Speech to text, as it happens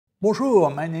Bonjour,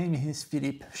 my name is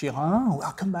Philippe Girard.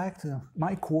 Welcome back to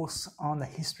my course on the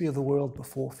history of the world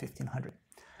before 1500.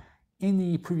 In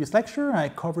the previous lecture, I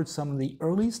covered some of the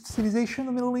earliest civilizations of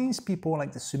the Middle East. People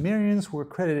like the Sumerians were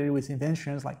credited with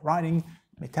inventions like writing,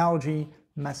 metallurgy,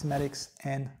 mathematics,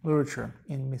 and literature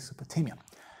in Mesopotamia.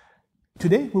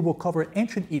 Today, we will cover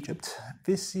ancient Egypt.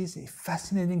 This is a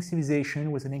fascinating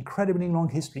civilization with an incredibly long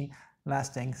history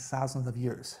lasting thousands of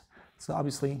years. So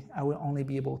obviously, I will only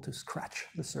be able to scratch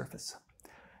the surface.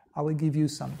 I will give you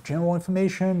some general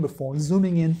information before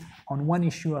zooming in on one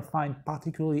issue I find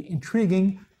particularly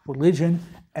intriguing: religion,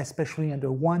 especially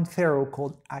under one pharaoh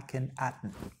called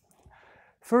Akhenaten.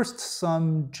 First,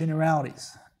 some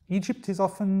generalities. Egypt is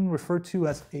often referred to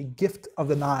as a gift of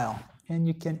the Nile, and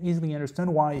you can easily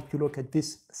understand why if you look at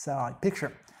this satellite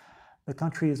picture. The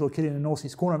country is located in the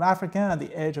northeast corner of Africa at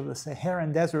the edge of the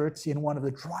Saharan desert in one of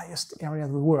the driest areas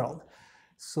of the world.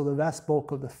 So the vast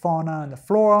bulk of the fauna and the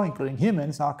flora, including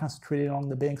humans, are concentrated along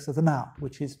the banks of the Nile,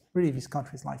 which is really this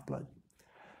country's lifeblood.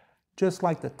 Just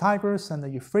like the Tigris and the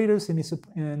Euphrates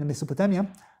in Mesopotamia,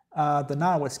 the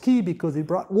Nile was key because it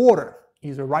brought water,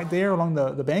 either right there along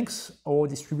the banks or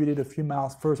distributed a few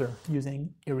miles further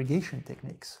using irrigation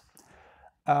techniques.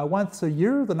 Once a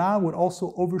year, the Nile would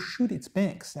also overshoot its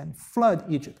banks and flood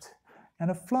Egypt. And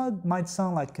a flood might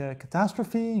sound like a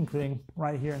catastrophe, including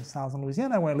right here in southern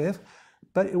Louisiana where I live,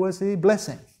 but it was a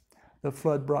blessing. The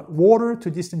flood brought water to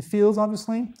distant fields,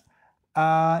 obviously,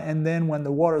 and then when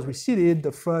the waters receded,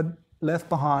 the flood left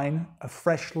behind a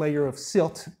fresh layer of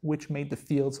silt, which made the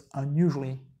fields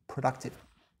unusually productive.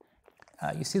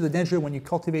 You see the danger when you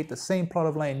cultivate the same plot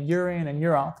of land year in and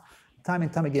year out, time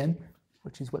and time again,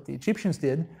 which is what the Egyptians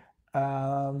did.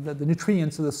 The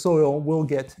nutrients of the soil will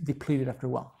get depleted after a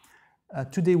while.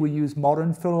 Today we use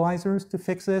modern fertilizers to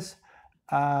fix this.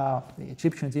 The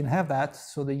Egyptians didn't have that,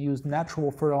 so they used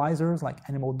natural fertilizers like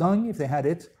animal dung if they had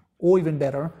it, or even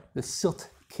better, the silt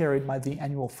carried by the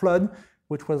annual flood,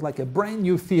 which was like a brand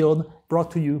new field brought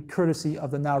to you courtesy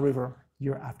of the Nile River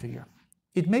year after year.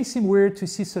 It may seem weird to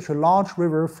see such a large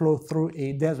river flow through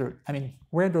a desert. I mean,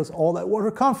 where does all that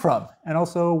water come from? And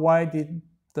also, why did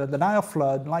the Nile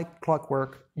flood like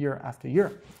clockwork year after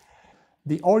year?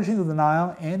 The origins of the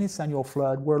Nile and its annual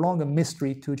flood were long a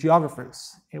mystery to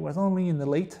geographers. It was only in the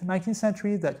late 19th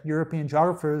century that European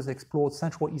geographers explored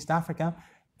Central East Africa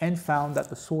and found that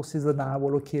the sources of the Nile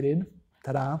were located,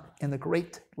 ta-da, in the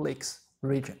Great Lakes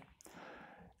region.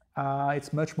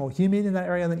 It's much more humid in that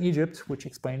area than Egypt, which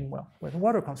explains, well, where the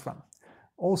water comes from.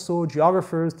 Also,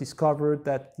 geographers discovered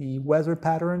that the weather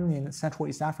pattern in Central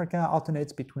East Africa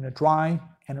alternates between a dry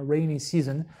and a rainy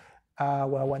season.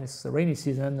 Well, when it's the rainy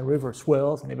season, the river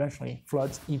swells and eventually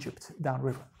floods Egypt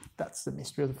downriver. That's the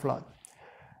mystery of the flood.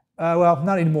 Well,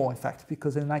 not anymore, in fact,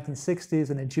 because in the 1960s,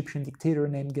 an Egyptian dictator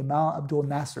named Gamal Abdel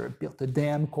Nasser built a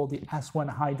dam called the Aswan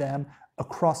High Dam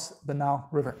across the Nile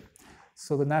River.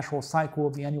 So the natural cycle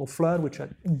of the annual flood, which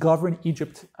had governed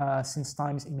Egypt since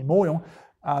times immemorial,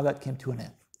 that came to an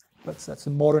end. But that's a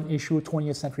modern issue,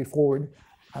 20th century forward,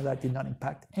 that did not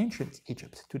impact ancient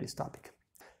Egypt to this topic.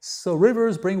 So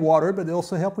rivers bring water, but they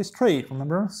also help with trade,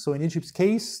 remember? So in Egypt's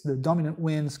case, the dominant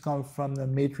winds come from the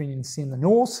Mediterranean Sea in the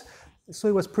north, so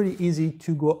it was pretty easy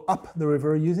to go up the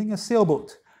river using a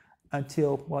sailboat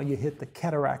until, well, you hit the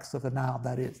cataracts of the Nile,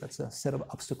 that is. That's a set of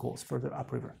obstacles further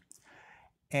upriver.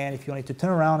 And if you wanted to turn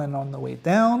around and on the way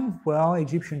down, well,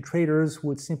 Egyptian traders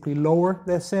would simply lower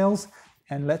their sails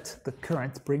and let the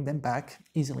current bring them back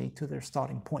easily to their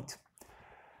starting point.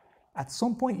 At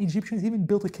some point, Egyptians even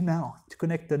built a canal to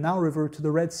connect the Nile River to the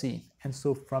Red Sea, and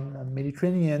so from the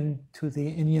Mediterranean to the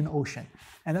Indian Ocean.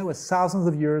 And that was thousands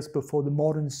of years before the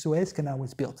modern Suez Canal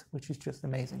was built, which is just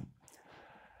amazing.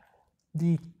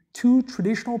 The two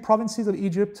traditional provinces of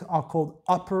Egypt are called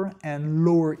Upper and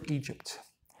Lower Egypt.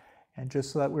 And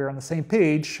just so that we're on the same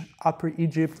page, Upper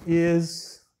Egypt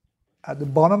is at the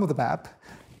bottom of the map,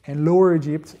 and Lower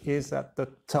Egypt is at the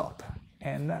top.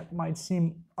 And that might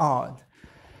seem odd.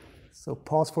 So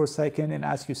pause for a second and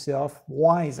ask yourself,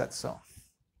 why is that so?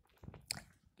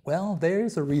 Well, there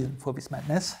is a reason for this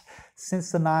madness.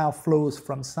 Since the Nile flows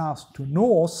from south to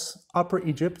north, Upper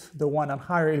Egypt, the one at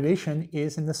higher elevation,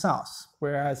 is in the south,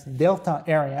 whereas the delta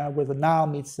area where the Nile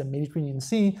meets the Mediterranean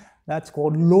Sea, that's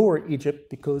called Lower Egypt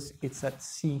because it's at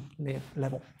sea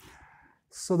level.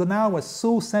 So the Nile was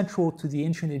so central to the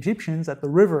ancient Egyptians that the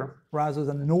river, rather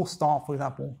than the North Star, for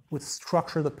example, would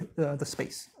structure the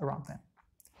space around them.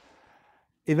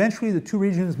 Eventually, the two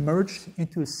regions merged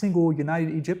into a single united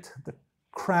Egypt. The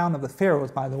crown of the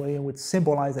pharaohs, by the way, would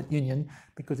symbolize that union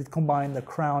because it combined the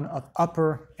crown of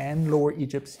Upper and Lower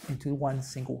Egypt into one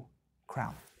single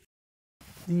crown.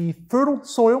 The fertile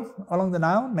soil along the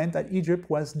Nile meant that Egypt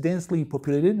was densely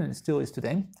populated, and it still is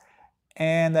today,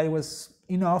 and that it was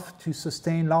enough to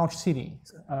sustain large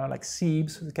cities like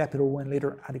Thebes, the capital, and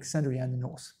later Alexandria in the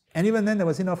north. And even then, there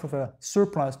was enough of a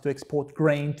surplus to export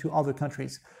grain to other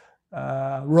countries.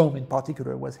 Rome, in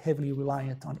particular, was heavily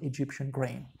reliant on Egyptian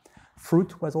grain.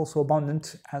 Fruit was also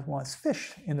abundant, as well as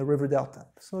fish in the river delta,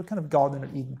 so a kind of Garden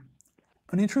of Eden.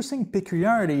 An interesting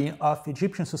peculiarity of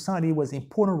Egyptian society was the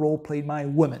important role played by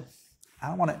women. I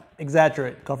don't want to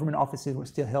exaggerate. Government offices were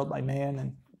still held by men,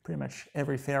 and pretty much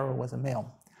every pharaoh was a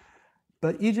male.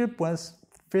 But Egypt was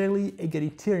fairly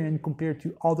egalitarian compared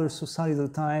to other societies of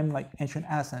the time, like ancient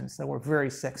Athens, that were very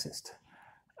sexist.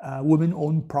 Women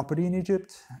owned property in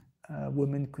Egypt.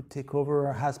 Women could take over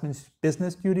her husband's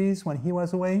business duties when he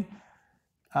was away.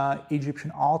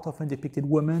 Egyptian art often depicted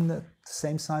women the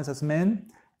same size as men.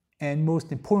 And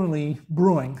most importantly,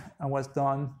 brewing was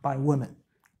done by women.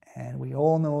 And we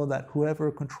all know that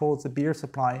whoever controls the beer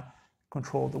supply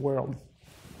controls the world.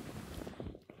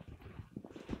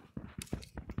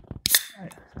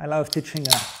 I love teaching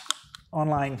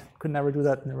online. Could never do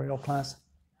that in a real class.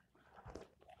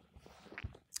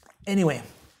 Anyway,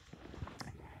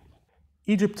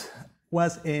 Egypt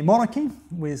was a monarchy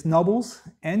with nobles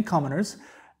and commoners,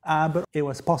 but it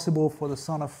was possible for the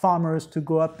son of farmers to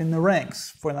go up in the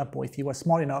ranks, for example, if he was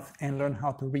smart enough and learn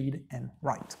how to read and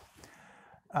write.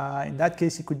 In that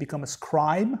case, he could become a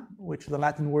scribe, which is a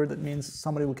Latin word that means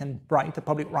somebody who can write, a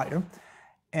public writer,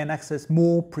 and access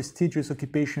more prestigious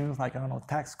occupations like, I don't know,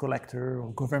 tax collector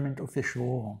or government official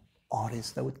or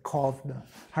artist that would carve the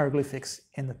hieroglyphics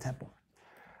in the temple.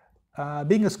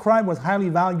 Being a scribe was highly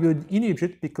valued in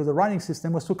Egypt because the writing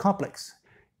system was so complex.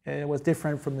 It was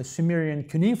different from the Sumerian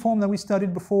cuneiform that we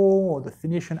studied before, or the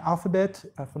Phoenician alphabet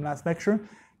from last lecture.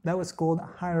 That was called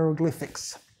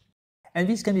hieroglyphics. And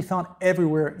these can be found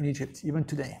everywhere in Egypt, even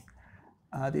today.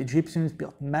 The Egyptians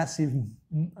built massive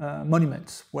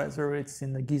monuments, whether it's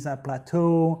in the Giza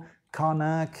Plateau,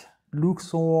 Karnak,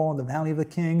 Luxor, the Valley of the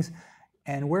Kings,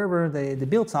 and wherever they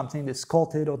built something, they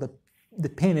sculpted or they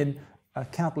painted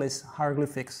countless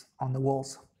hieroglyphics on the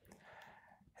walls.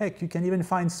 Heck, you can even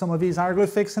find some of these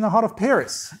hieroglyphics in the heart of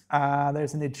Paris.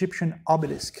 There's an Egyptian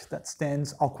obelisk that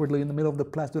stands awkwardly in the middle of the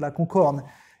Place de la Concorde,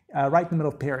 right in the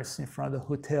middle of Paris, in front of the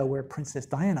hotel where Princess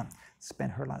Diana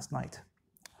spent her last night.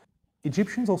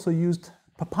 Egyptians also used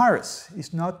papyrus.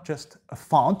 It's not just a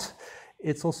font,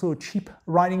 it's also a cheap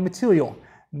writing material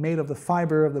made of the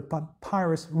fiber of the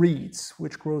papyrus reeds,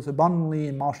 which grows abundantly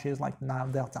in marshes like the Nile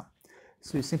Delta.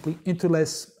 So you simply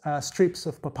interlace strips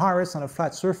of papyrus on a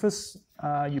flat surface,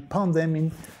 you pound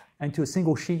them into a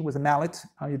single sheet with a mallet,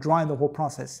 you dry the whole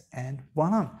process, and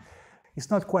voila. It's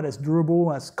not quite as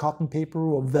durable as cotton paper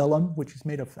or vellum, which is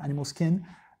made of animal skin,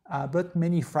 but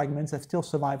many fragments have still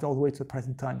survived all the way to the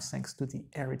present time thanks to the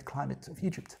arid climate of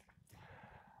Egypt.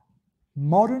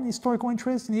 Modern historical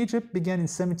interest in Egypt began in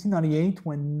 1798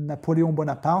 when Napoleon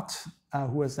Bonaparte,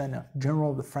 who was then a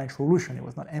general of the French Revolution, he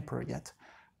was not emperor yet,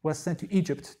 was sent to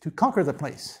Egypt to conquer the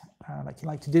place, like he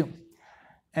liked to do.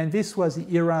 And this was the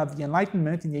era of the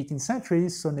Enlightenment in the 18th century,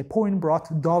 so Napoleon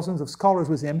brought dozens of scholars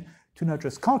with him to not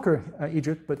just conquer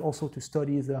Egypt, but also to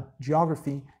study the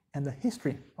geography and the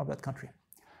history of that country.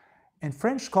 And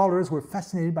French scholars were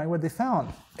fascinated by what they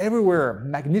found. Everywhere,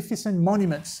 magnificent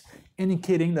monuments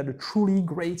indicating that a truly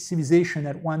great civilization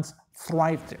had once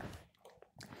thrived there.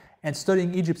 And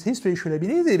studying Egypt's history should have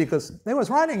been easy because there was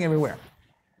writing everywhere.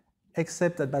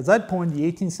 Except that by that point, the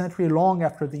 18th century, long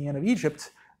after the end of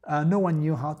Egypt, no one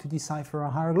knew how to decipher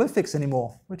hieroglyphics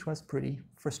anymore, which was pretty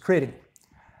frustrating.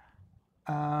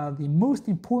 The most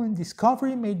important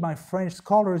discovery made by French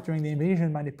scholars during the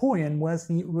invasion by Napoleon was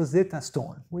the Rosetta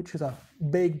Stone, which is a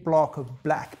big block of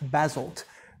black basalt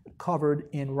covered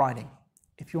in writing.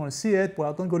 If you want to see it,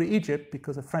 well, don't go to Egypt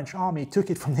because the French army took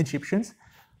it from the Egyptians,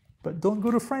 but don't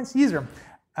go to France either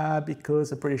because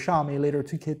the British army later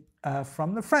took it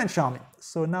from the French army.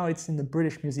 So now it's in the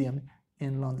British Museum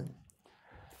in London.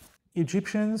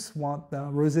 Egyptians want the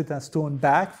Rosetta Stone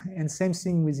back, and same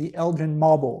thing with the Elgin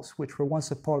marbles, which were once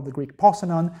a part of the Greek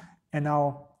Parthenon, and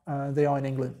now they are in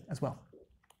England as well.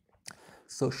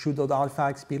 So should those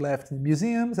artifacts be left in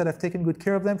museums that have taken good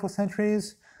care of them for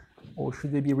centuries, or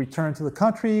should they be returned to the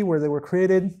country where they were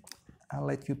created? I'll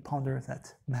let you ponder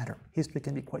that matter. History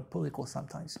can be quite political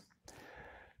sometimes.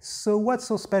 So what's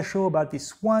so special about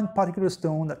this one particular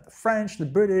stone that the French, the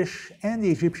British, and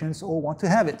the Egyptians all want to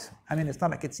have it? I mean, it's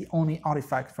not like it's the only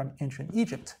artifact from ancient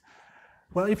Egypt.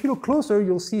 Well, if you look closer,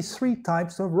 you'll see three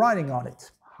types of writing on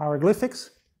it: hieroglyphics,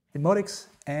 demotics,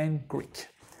 and Greek.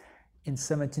 In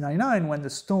 1799, when the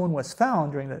stone was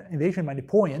found during the invasion by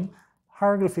Napoleon,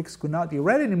 hieroglyphics could not be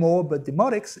read anymore, but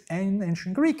demotics and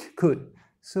ancient Greek could.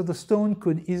 So the stone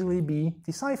could easily be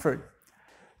deciphered.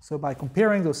 So by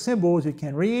comparing those symbols you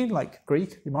can read, like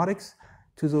Greek demotics,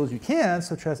 to those you can't,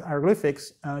 such as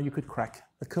hieroglyphics, you could crack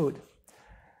the code.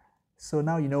 So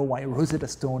now you know why Rosetta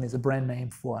Stone is a brand name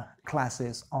for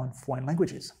classes on foreign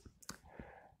languages.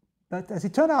 But as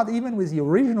it turned out, even with the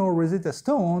original Rosetta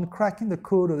Stone, cracking the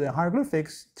code of the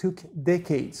hieroglyphics took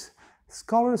decades.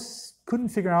 Scholars couldn't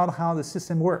figure out how the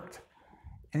system worked.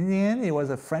 And in the end, it was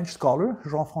a French scholar,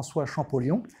 Jean-François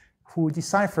Champollion, who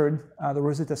deciphered the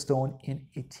Rosetta Stone in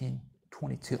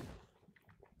 1822.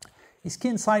 His key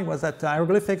insight was that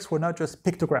hieroglyphics were not just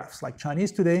pictographs like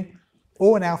Chinese today,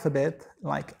 or an alphabet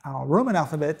like our Roman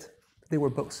alphabet. They were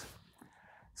both.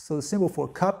 So the symbol for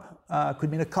a cup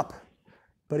could mean a cup.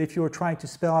 But if you were trying to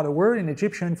spell out a word in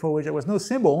Egyptian for which there was no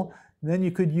symbol, then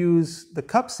you could use the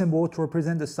cup symbol to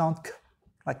represent the sound k,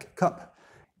 like cup.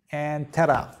 And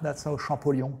ta-da, that's how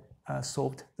Champollion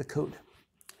solved the code.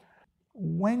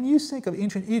 When you think of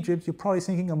ancient Egypt, you're probably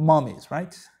thinking of mummies,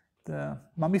 right? The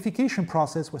mummification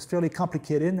process was fairly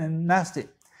complicated and nasty.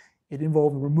 It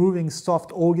involved removing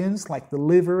soft organs like the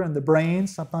liver and the brain,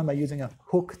 sometimes by using a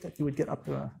hook that you would get up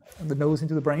the nose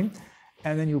into the brain.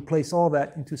 And then you would place all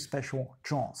that into special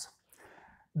jars.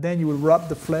 Then you would rub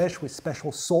the flesh with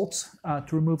special salts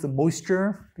to remove the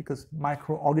moisture, because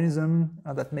microorganisms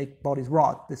that make bodies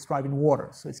rot, they thrive in water.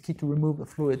 So it's key to remove the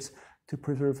fluids to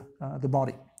preserve the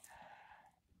body.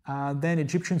 Then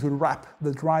Egyptians would wrap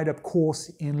the dried up corpse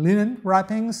in linen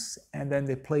wrappings, and then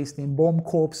they placed the embalmed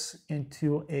corpse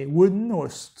into a wooden or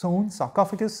stone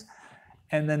sarcophagus.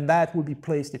 And then that would be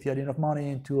placed, if you had enough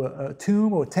money, into a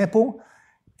tomb or a temple.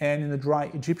 And in the dry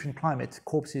Egyptian climate,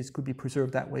 corpses could be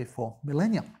preserved that way for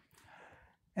millennia.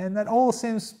 And that all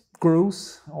seems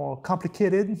gross or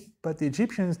complicated, but the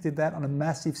Egyptians did that on a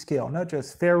massive scale. Not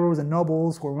just pharaohs and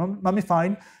nobles were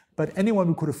mummified, but anyone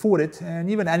who could afford it,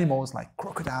 and even animals like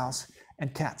crocodiles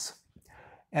and cats.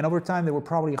 And over time, there were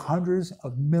probably hundreds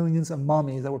of millions of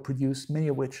mummies that were produced, many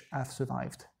of which have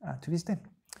survived to this day.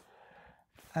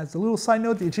 As a little side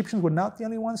note, the Egyptians were not the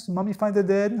only ones to mummify the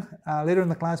dead. Later in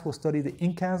the class, we'll study the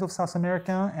Incas of South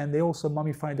America, and they also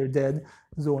mummified their dead,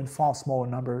 though in far smaller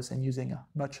numbers and using a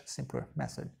much simpler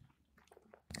method.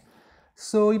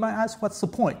 So you might ask, what's the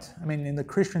point? I mean, in the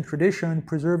Christian tradition,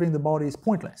 preserving the body is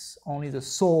pointless. Only the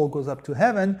soul goes up to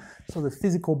heaven, so the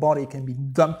physical body can be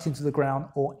dumped into the ground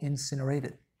or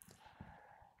incinerated.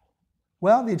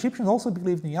 Well, the Egyptians also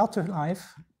believed in the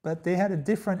afterlife, but they had a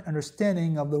different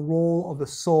understanding of the role of the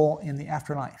soul in the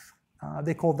afterlife.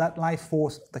 They called that life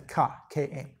force the Ka,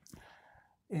 K-A.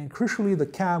 And crucially, the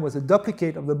Ka was a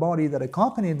duplicate of the body that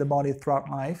accompanied the body throughout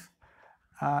life,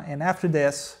 and after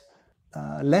death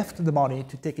left the body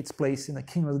to take its place in the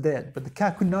kingdom of the dead. But the Ka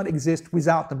could not exist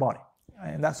without the body,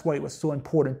 and that's why it was so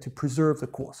important to preserve the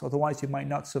corpse. Otherwise, you might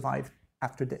not survive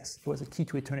after death. It was a key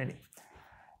to eternity.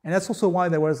 And that's also why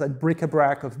there was that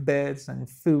bric-a-brac of beds and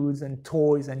foods and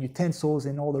toys and utensils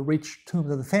in all the rich tombs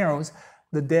of the pharaohs.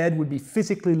 The dead would be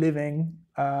physically living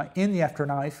in the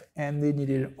afterlife, and they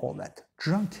needed all that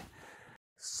junk.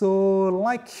 So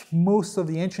like most of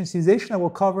the ancient civilization I will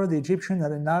cover, the Egyptians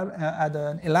had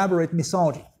an elaborate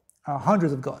mythology,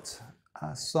 hundreds of gods.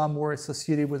 Some were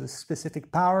associated with a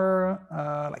specific power,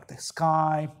 like the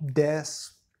sky, death,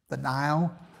 the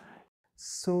Nile.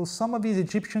 So some of these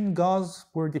Egyptian gods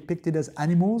were depicted as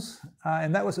animals,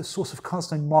 and that was a source of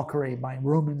constant mockery by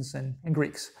Romans and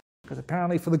Greeks. Because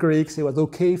apparently for the Greeks, it was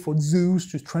okay for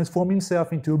Zeus to transform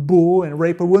himself into a bull and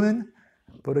rape a woman,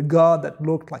 but a god that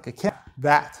looked like a cat,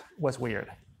 that was weird.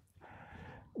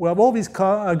 Well, of all these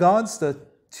gods, the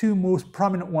two most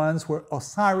prominent ones were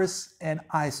Osiris and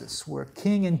Isis, were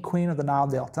king and queen of the Nile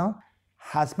Delta,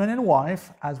 husband and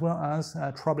wife, as well as,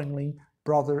 troublingly,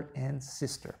 brother and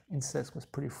sister. Incest was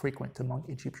pretty frequent among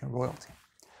Egyptian royalty.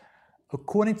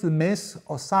 According to the myth,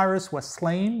 Osiris was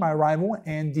slain by a rival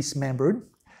and dismembered,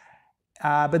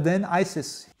 but then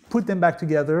Isis put them back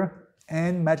together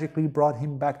and magically brought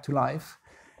him back to life.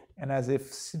 And as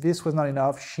if this was not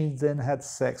enough, she then had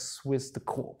sex with the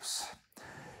corpse.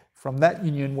 From that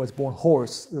union was born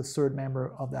Horus, the third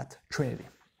member of that trinity.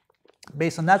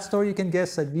 Based on that story, you can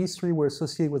guess that these three were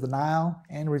associated with the Nile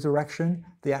and resurrection,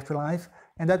 the afterlife,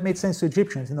 and that made sense to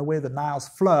Egyptians in the way the Nile's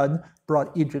flood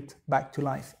brought Egypt back to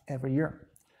life every year.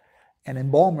 And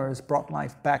embalmers brought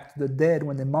life back to the dead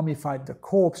when they mummified their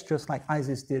corpse, just like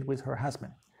Isis did with her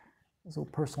husband. So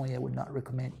personally, I would not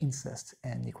recommend incest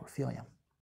and necrophilia.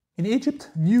 In Egypt,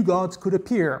 new gods could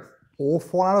appear, or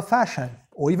fall out of fashion,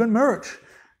 or even merge,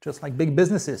 just like big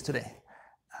businesses today.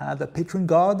 The patron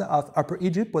god of Upper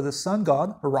Egypt was the sun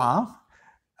god, Ra.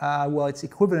 well, its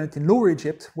equivalent in Lower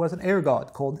Egypt was an air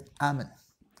god called Amun.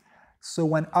 So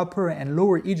when Upper and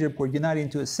Lower Egypt were united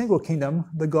into a single kingdom,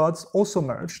 the gods also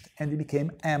merged and they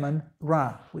became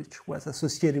Amun-Ra, which was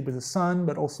associated with the sun,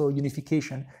 but also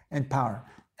unification and power,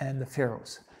 and the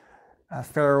pharaohs.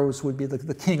 Pharaohs would be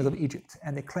the kings of Egypt,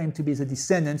 and they claimed to be the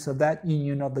descendants of that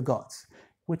union of the gods,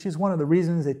 which is one of the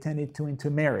reasons they tended to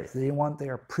intermarry. They didn't want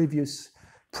their previous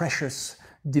precious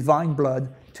divine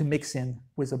blood to mix in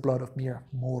with the blood of mere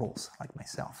mortals like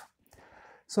myself.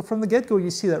 So from the get-go, you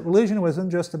see that religion wasn't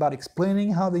just about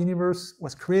explaining how the universe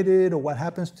was created or what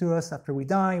happens to us after we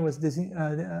die. It was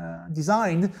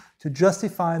designed to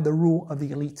justify the rule of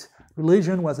the elite.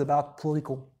 Religion was about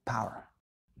political power.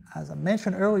 As I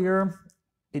mentioned earlier,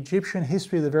 Egyptian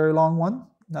history is a very long one,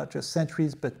 not just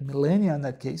centuries, but millennia in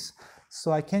that case.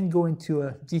 So I can't go into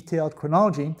a detailed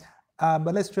chronology,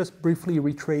 but let's just briefly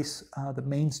retrace the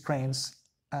main strands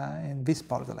in this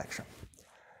part of the lecture.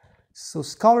 So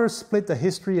scholars split the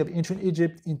history of ancient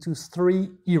Egypt into three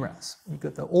eras. You've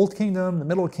got the Old Kingdom, the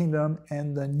Middle Kingdom,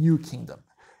 and the New Kingdom.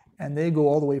 And they go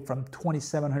all the way from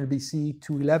 2700 BC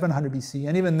to 1100 BC.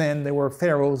 And even then, there were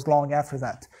pharaohs long after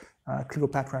that.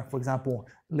 Cleopatra, for example,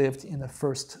 lived in the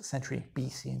 1st century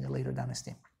BC in the later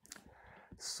dynasty.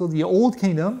 So the Old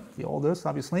Kingdom, the oldest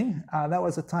obviously, that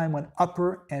was a time when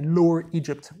Upper and Lower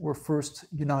Egypt were first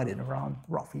united around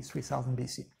roughly 3000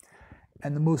 BC.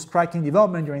 And the most striking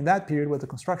development during that period was the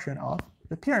construction of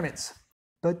the pyramids.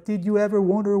 But did you ever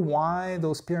wonder why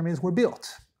those pyramids were built?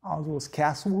 Are those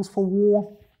castles for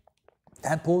war,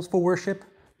 temples for worship,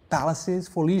 palaces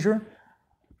for leisure?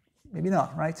 Maybe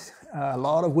not, right? A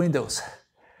lot of windows.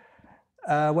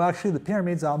 Well, actually, the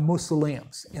pyramids are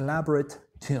mausoleums, elaborate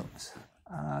tombs.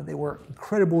 They were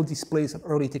incredible displays of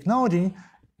early technology,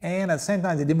 and at the same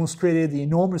time, they demonstrated the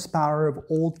enormous power of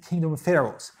Old Kingdom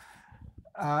pharaohs.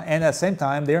 And at the same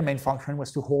time, their main function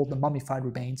was to hold the mummified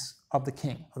remains of the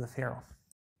king, of the pharaoh.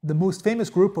 The most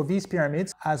famous group of these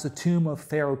pyramids has the tomb of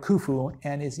Pharaoh Khufu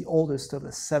and is the oldest of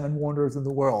the 7 wonders of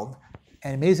the world.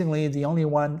 And amazingly, the only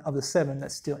one of the 7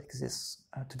 that still exists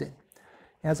today.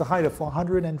 It has a height of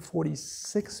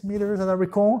 146 meters, as I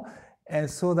recall, and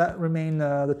so that remained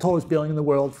the tallest building in the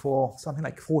world for something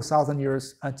like 4,000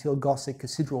 years until Gothic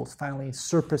cathedrals finally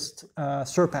surpassed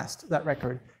that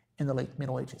record in the late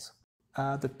Middle Ages.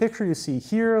 The picture you see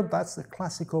here, that's the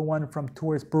classical one from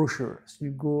tourist brochures.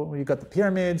 You got the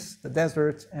pyramids, the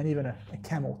desert, and even a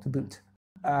camel to boot.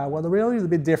 Well, the reality is a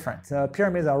bit different.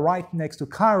 Pyramids are right next to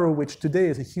Cairo, which today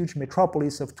is a huge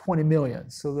metropolis of 20 million.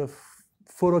 So the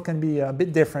photo can be a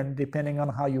bit different depending on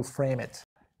how you frame it.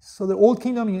 So the Old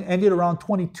Kingdom ended around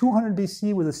 2200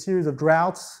 BC with a series of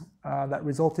droughts that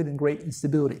resulted in great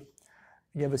instability.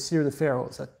 You have a series of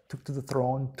pharaohs that took to the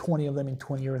throne, 20 of them in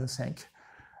 20 years, I think.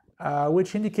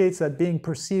 Which indicates that being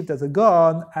perceived as a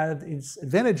god had its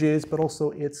advantages, but also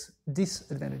its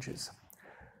disadvantages.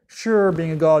 Sure,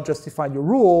 being a god justified your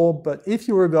rule, but if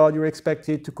you were a god, you were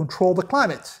expected to control the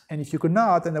climate. And if you could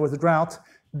not, and there was a drought,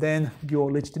 then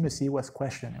your legitimacy was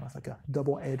questioned. It was like a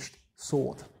double-edged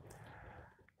sword.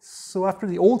 So after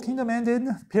the Old Kingdom ended,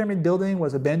 pyramid building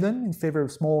was abandoned in favor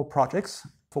of small projects.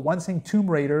 For one thing, tomb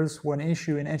raiders were an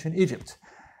issue in ancient Egypt.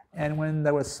 And when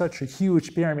there was such a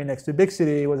huge pyramid next to a big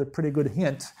city, it was a pretty good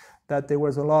hint that there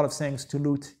was a lot of things to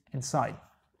loot inside.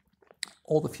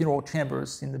 All the funeral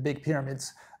chambers in the big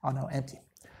pyramids are now empty.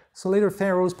 So later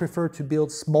pharaohs preferred to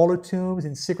build smaller tombs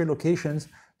in secret locations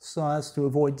so as to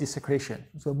avoid desecration.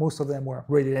 So most of them were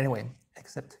raided anyway,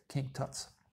 except King Tut's.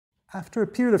 After a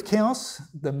period of chaos,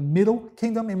 the Middle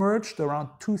Kingdom emerged around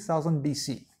 2000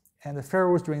 BC. And the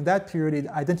pharaohs during that period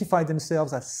identified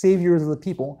themselves as saviors of the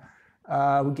people,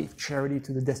 who gave charity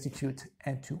to the destitute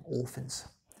and to orphans.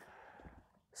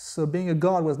 So being a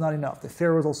god was not enough. The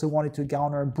pharaohs also wanted to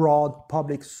garner broad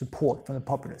public support from the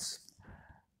populace.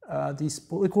 This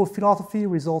political philosophy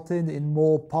resulted in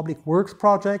more public works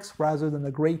projects rather than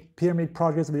the great pyramid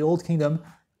projects of the Old Kingdom,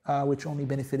 which only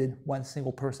benefited one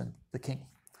single person, the king.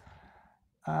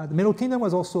 The Middle Kingdom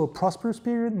was also a prosperous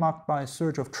period marked by a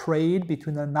surge of trade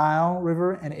between the Nile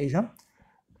River and Asia.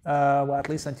 Well, at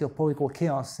least until political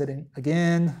chaos set in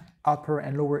again, Upper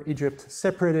and Lower Egypt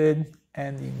separated,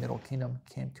 and the Middle Kingdom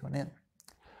came to an end.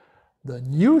 The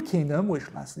New Kingdom,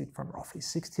 which lasted from roughly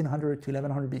 1600 to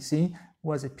 1100 BC,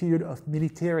 was a period of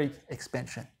military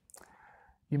expansion.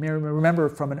 You may remember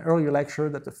from an earlier lecture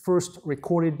that the first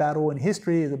recorded battle in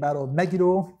history is the Battle of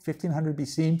Megiddo, 1500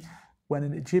 BC, when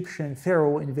an Egyptian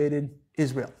pharaoh invaded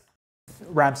Israel.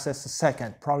 Ramses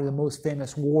II, probably the most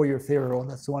famous warrior pharaoh,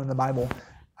 that's the one in the Bible.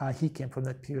 He came from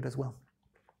that period as well.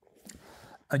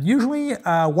 Unusually,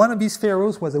 one of these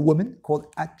pharaohs was a woman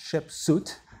called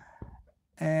Hatshepsut,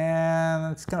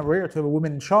 And it's kind of rare to have a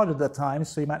woman in charge at that time,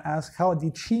 so you might ask, how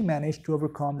did she manage to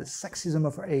overcome the sexism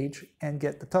of her age and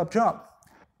get the top job?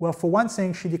 Well, for one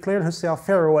thing, she declared herself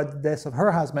pharaoh at the death of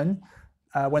her husband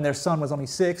when their son was only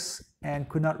 6 and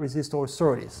could not resist all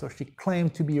authority. So she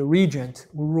claimed to be a regent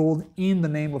who ruled in the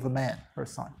name of a man, her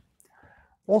son.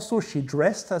 Also, she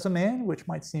dressed as a man, which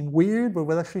might seem weird, but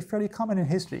was actually fairly common in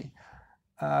history.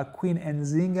 Queen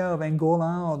Nzinga of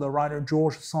Angola or the writer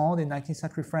Georges Sand in 19th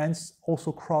century France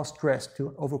also cross-dressed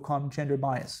to overcome gender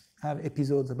bias. I have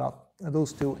episodes about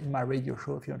those two in my radio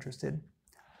show if you're interested.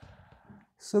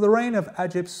 So the reign of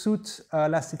Hatshepsut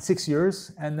lasted 6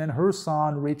 years, and then her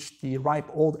son reached the ripe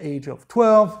old age of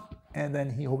 12, and then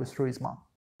he overthrew his mom.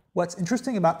 What's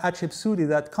interesting about Hatshepsut is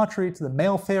that contrary to the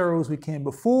male pharaohs who came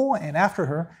before and after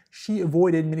her, she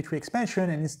avoided military expansion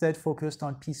and instead focused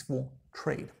on peaceful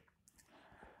trade.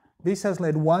 This has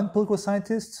led one political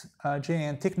scientist,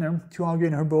 J.N. Tickner, to argue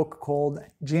in her book called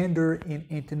Gender in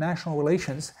International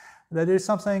Relations that there's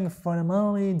something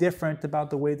fundamentally different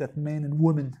about the way that men and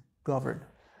women govern.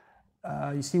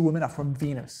 You see, women are from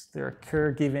Venus. They're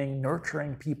caregiving,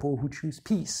 nurturing people who choose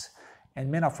peace.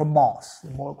 And men are from Mars.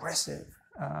 They're more aggressive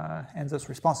and thus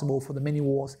responsible for the many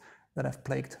wars that have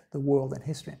plagued the world and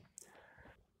history.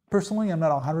 Personally, I'm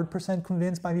not 100%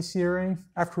 convinced by this theory.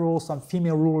 After all, some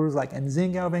female rulers like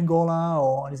Nzinga of Angola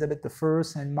or Elizabeth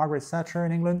I and Margaret Thatcher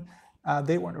in England,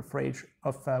 they weren't afraid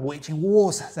of waging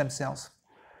wars themselves.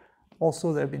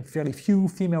 Also, there have been fairly few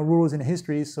female rulers in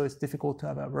history, so it's difficult to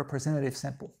have a representative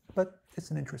sample. But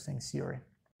it's an interesting theory.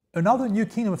 Another New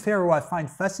Kingdom pharaoh I find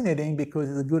fascinating because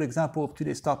it's a good example of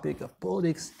today's topic of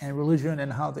politics and religion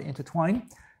and how they intertwine,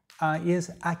 is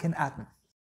Akhenaten.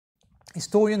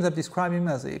 Historians have described him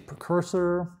as a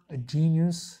precursor, a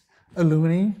genius, a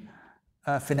loony,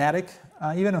 a fanatic,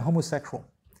 even a homosexual.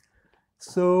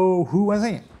 So who was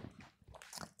he?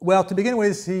 Well, to begin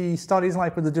with, he started his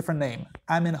life with a different name,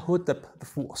 Amenhotep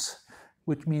IV,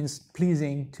 which means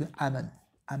pleasing to Amen,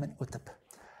 Amenhotep.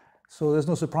 So there's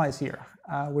no surprise here.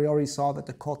 We already saw that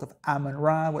the cult of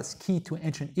Amun-Ra was key to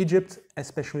ancient Egypt,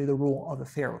 especially the rule of the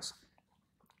pharaohs.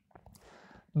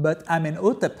 But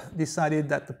Amenhotep decided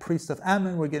that the priests of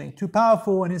Amun were getting too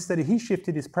powerful, and instead he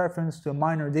shifted his preference to a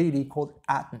minor deity called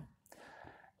Aten.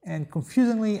 And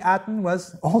confusingly, Aten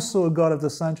was also a god of the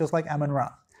sun, just like Amun-Ra.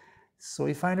 So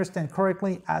if I understand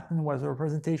correctly, Aten was a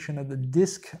representation of the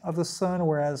disk of the sun,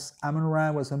 whereas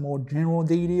Amun-Ra was a more general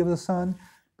deity of the sun,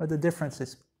 but the difference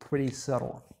is pretty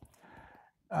subtle.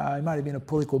 It might have been a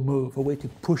political move, a way to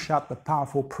push out the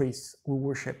powerful priests who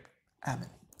worship Amun.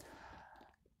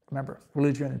 Remember,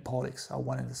 religion and politics are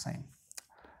one and the same.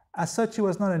 As such, it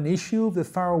was not an issue if the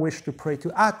pharaoh wished to pray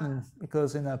to Aten,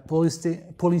 because in a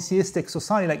polytheistic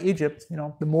society like Egypt,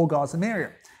 the more gods the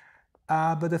merrier.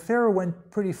 But the pharaoh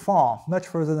went pretty far, much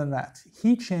further than that.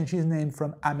 He changed his name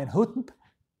from Amenhotep,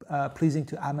 pleasing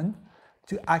to Amen,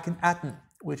 to Akhenaten,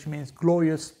 which means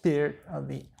glorious spirit of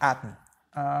the Aten,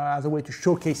 as a way to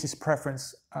showcase his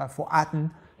preference for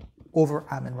Aten over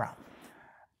Amun-Ra.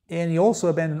 And he also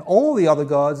abandoned all the other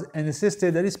gods and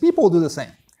insisted that his people do the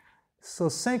same. So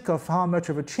think of how much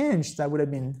of a change that would have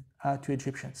been to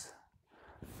Egyptians.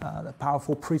 The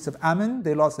powerful priests of Amun,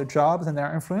 they lost their jobs and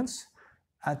their influence.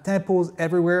 Temples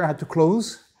everywhere had to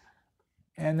close.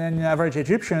 And then average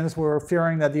Egyptians were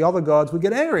fearing that the other gods would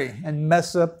get angry and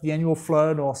mess up the annual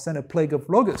flood or send a plague of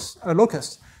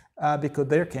locusts because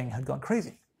their king had gone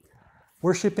crazy.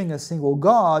 Worshipping a single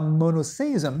god,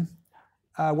 monotheism,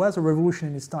 was a revolution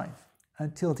in its time.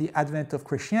 Until the advent of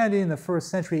Christianity in the 1st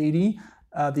century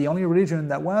AD, the only religion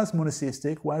that was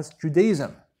monotheistic was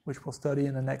Judaism, which we'll study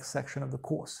in the next section of the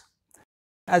course.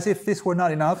 As if this were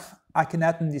not enough,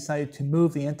 Akhenaten decided to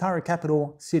move the entire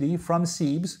capital city from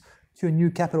Thebes to a new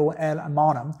capital, El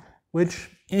Amarna, which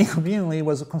inconveniently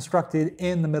was constructed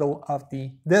in the middle of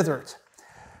the desert.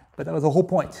 But that was the whole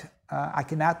point.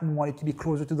 Akhenaten wanted to be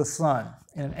closer to the sun,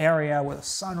 in an area where the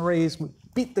sun rays would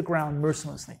beat the ground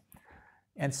mercilessly.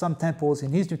 And some temples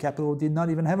in his new capital did not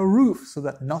even have a roof, so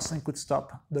that nothing could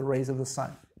stop the rays of the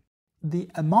sun. The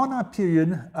Amarna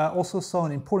period also saw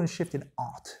an important shift in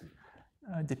art.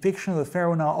 Depiction of the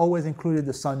pharaoh now always included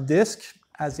the sun disk,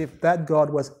 as if that god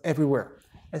was everywhere,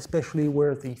 especially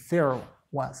where the pharaoh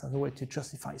was, as a way to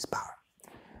justify his power.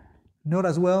 Note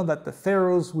as well that the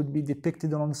pharaohs would be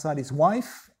depicted alongside his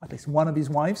wife, at least one of his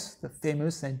wives, the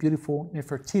famous and beautiful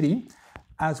Nefertiti,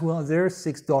 as well as their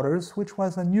 6 daughters, which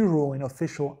was unusual in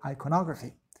official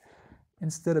iconography.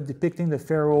 Instead of depicting the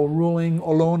pharaoh ruling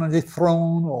alone on his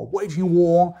throne or waging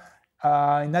war,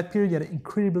 in that period you had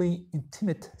incredibly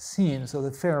intimate scenes of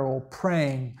the pharaoh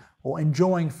praying or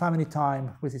enjoying family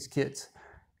time with his kids.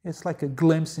 It's like a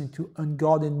glimpse into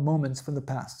unguarded moments from the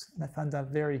past, and I found that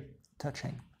very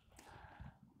touching.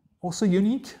 Also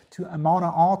unique to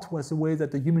Amarna art was the way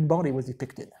that the human body was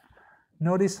depicted.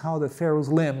 Notice how the pharaoh's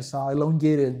limbs are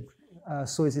elongated,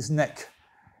 so is his neck.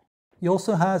 He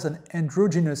also has an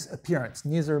androgynous appearance,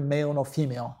 neither male nor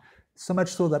female, so much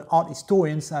so that art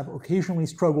historians have occasionally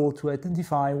struggled to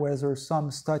identify whether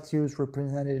some statues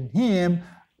represented him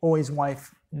or his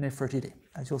wife Nefertiti.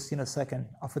 As you'll see in a second,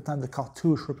 oftentimes the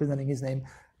cartouche representing his name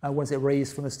was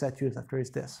erased from the statues after his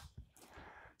death.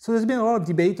 So there's been a lot of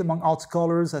debate among art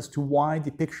scholars as to why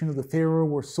depictions of the pharaoh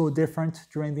were so different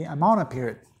during the Amarna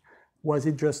period. Was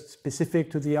it just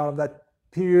specific to the art of that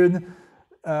period,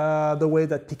 the way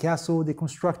that Picasso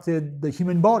deconstructed the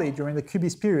human body during the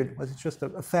Cubist period? Was it just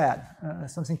a fad,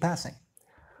 something passing?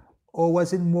 Or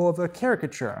was it more of a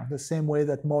caricature, the same way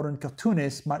that modern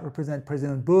cartoonists might represent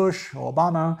President Bush or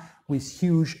Obama with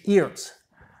huge ears?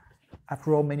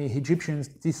 After all, many Egyptians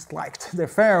disliked their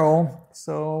pharaoh,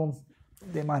 so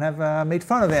they might have made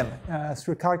fun of him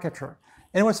through caricature.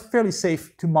 And it was fairly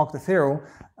safe to mock the pharaoh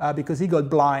because he got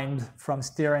blind from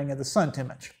staring at the sun too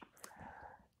much.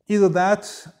 Either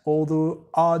that, or the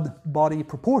odd body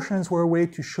proportions were a way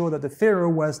to show that the pharaoh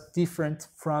was different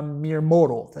from mere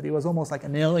mortal, that he was almost like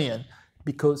an alien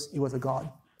because he was a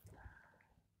god.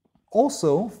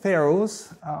 Also,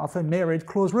 pharaohs often married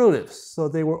close relatives, so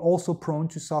they were also prone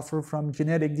to suffer from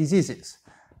genetic diseases.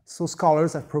 So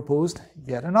scholars have proposed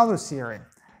yet another theory,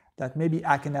 that maybe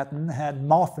Akhenaten had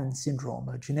Marfan syndrome,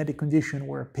 a genetic condition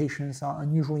where patients are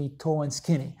unusually tall and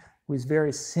skinny, with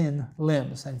very thin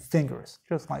limbs and fingers,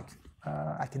 just like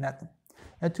Akhenaten.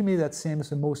 And to me, that seems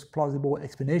the most plausible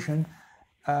explanation,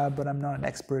 but I'm not an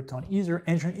expert on either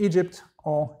ancient Egypt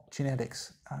or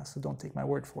genetics, so don't take my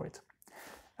word for it.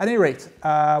 At any rate,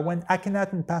 when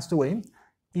Akhenaten passed away,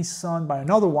 his son by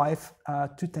another wife,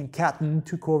 Tutankhaten,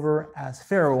 took over as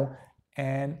pharaoh,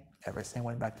 and everything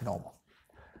went back to normal.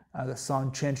 The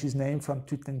son changed his name from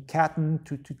Tutankhaten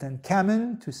to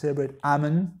Tutankhamen to celebrate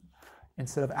Amen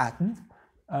instead of Aten.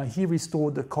 He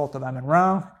restored the cult of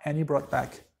Amun-Ra, and he brought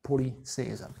back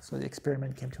polytheism. So the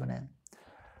experiment came to an end.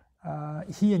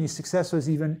 He and his successors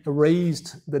even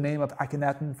erased the name of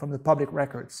Akhenaten from the public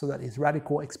record so that his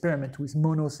radical experiment with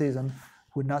monotheism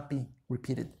would not be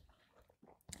repeated.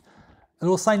 A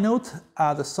little side note,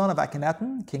 the son of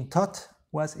Akhenaten, King Tut,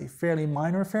 was a fairly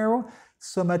minor pharaoh,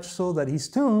 so much so that his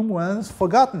tomb was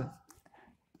forgotten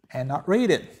and not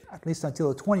raided, at least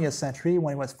until the 20th century,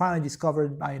 when it was finally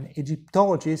discovered by an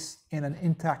Egyptologist in an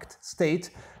intact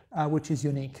state, which is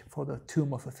unique for the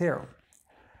tomb of a pharaoh.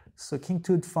 So King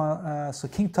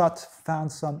Tut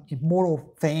found some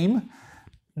immortal fame,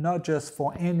 not just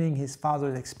for ending his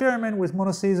father's experiment with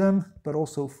monotheism, but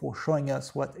also for showing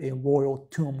us what a royal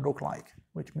tomb looked like,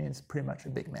 which means pretty much a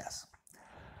big mess.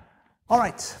 All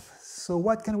right, so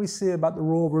what can we say about the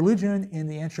role of religion in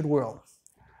the ancient world?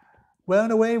 Well,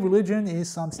 in a way, religion is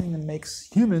something that makes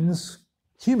humans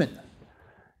human.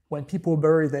 When people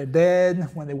bury their dead,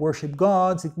 when they worship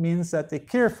gods, it means that they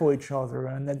care for each other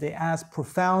and that they ask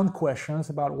profound questions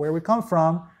about where we come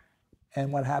from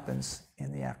and what happens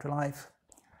in the afterlife.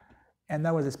 And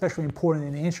that was especially important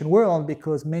in the ancient world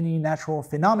because many natural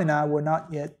phenomena were not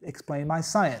yet explained by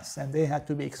science, and they had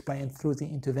to be explained through the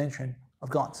intervention of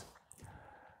gods.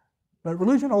 But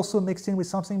religion also mixed in with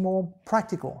something more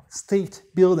practical, state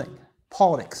building,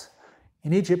 politics.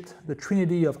 In Egypt, the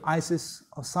trinity of Isis,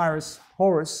 Osiris,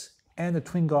 Horus, and the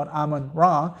twin god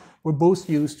Amun-Ra were both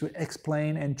used to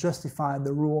explain and justify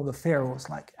the rule of the pharaohs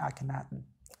like Akhenaten.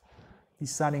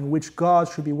 Deciding which god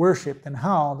should be worshipped and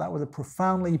how, that was a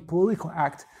profoundly political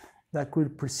act that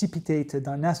could precipitate a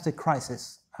dynastic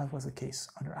crisis, as was the case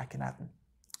under Akhenaten.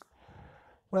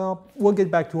 Well, we'll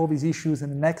get back to all these issues in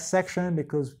the next section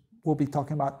because we'll be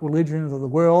talking about religions of the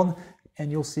world, and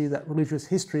you'll see that religious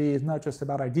history is not just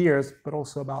about ideas, but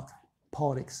also about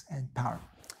politics and power.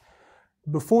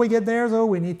 Before we get there, though,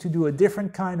 we need to do a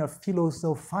different kind of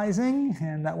philosophizing,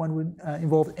 and that one would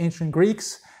involve ancient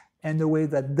Greeks and the way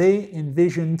that they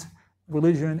envisioned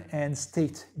religion and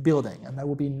state building. And that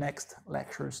will be next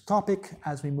lecture's topic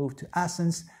as we move to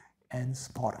Athens and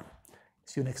Sparta.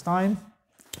 See you next time.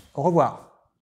 Au revoir.